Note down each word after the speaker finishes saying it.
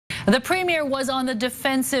The Premier was on the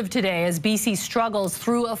defensive today as BC struggles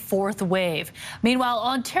through a fourth wave. Meanwhile,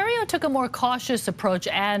 Ontario took a more cautious approach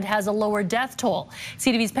and has a lower death toll.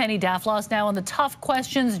 CTV's Penny Daflos now on the tough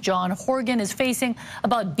questions John Horgan is facing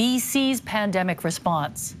about BC's pandemic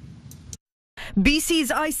response.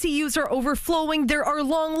 BC's ICUs are overflowing. There are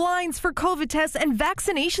long lines for COVID tests, and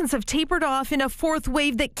vaccinations have tapered off in a fourth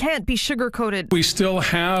wave that can't be sugarcoated. We still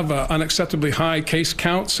have unacceptably high case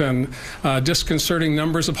counts and disconcerting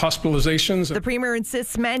numbers of hospitalizations. The Premier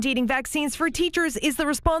insists mandating vaccines for teachers is the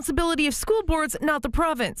responsibility of school boards, not the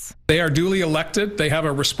province. They are duly elected. They have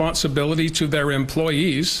a responsibility to their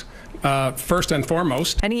employees, first and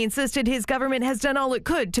foremost. And he insisted his government has done all it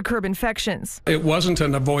could to curb infections. It wasn't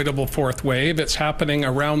an avoidable fourth wave. It's happening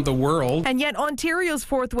around the world. And yet Ontario's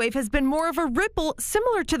fourth wave has been more of a ripple,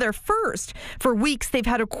 similar to their first. For weeks, they've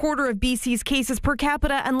had a quarter of BC's cases per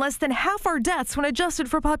capita and less than half our deaths when adjusted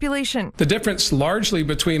for population. The difference largely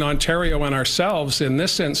between Ontario and ourselves in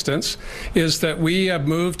this instance is that we have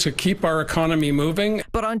moved to keep our economy moving.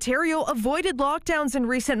 But Ontario avoided lockdowns in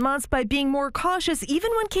recent months by being more cautious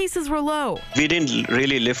even when cases were low. We didn't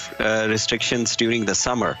really lift restrictions during the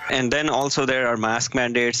summer. And then also there are mask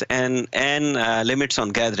mandates and limits on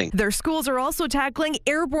gathering. Their schools are also tackling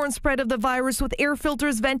airborne spread of the virus with air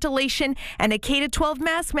filters, ventilation, and a K-12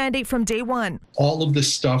 mask mandate from day one. All of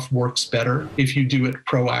this stuff works better if you do it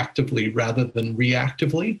proactively rather than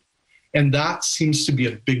reactively. And that seems to be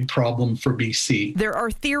a big problem for BC. There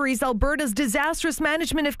are theories Alberta's disastrous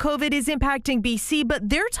management of COVID is impacting BC, but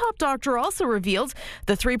their top doctor also revealed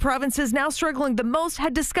the three provinces now struggling the most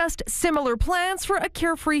had discussed similar plans for a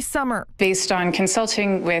carefree summer. Based on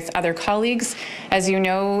consulting with other colleagues, as you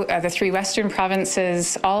know, the three western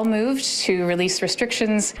provinces all moved to release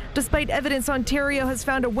restrictions. Despite evidence Ontario has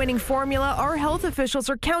found a winning formula, our health officials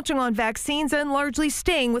are counting on vaccines and largely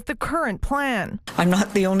staying with the current plan. I'm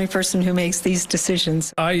not the only person who makes these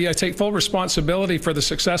decisions. I take full responsibility for the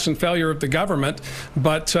success and failure of the government,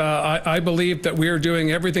 but I believe that we are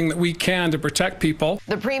doing everything that we can to protect people.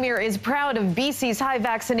 The Premier is proud of BC's high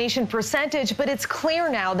vaccination percentage, but it's clear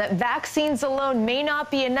now that vaccines alone may not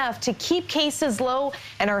be enough to keep cases low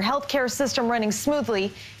and our healthcare system running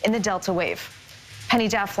smoothly in the Delta wave. Penny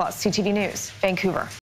Daflos, CTV News, Vancouver.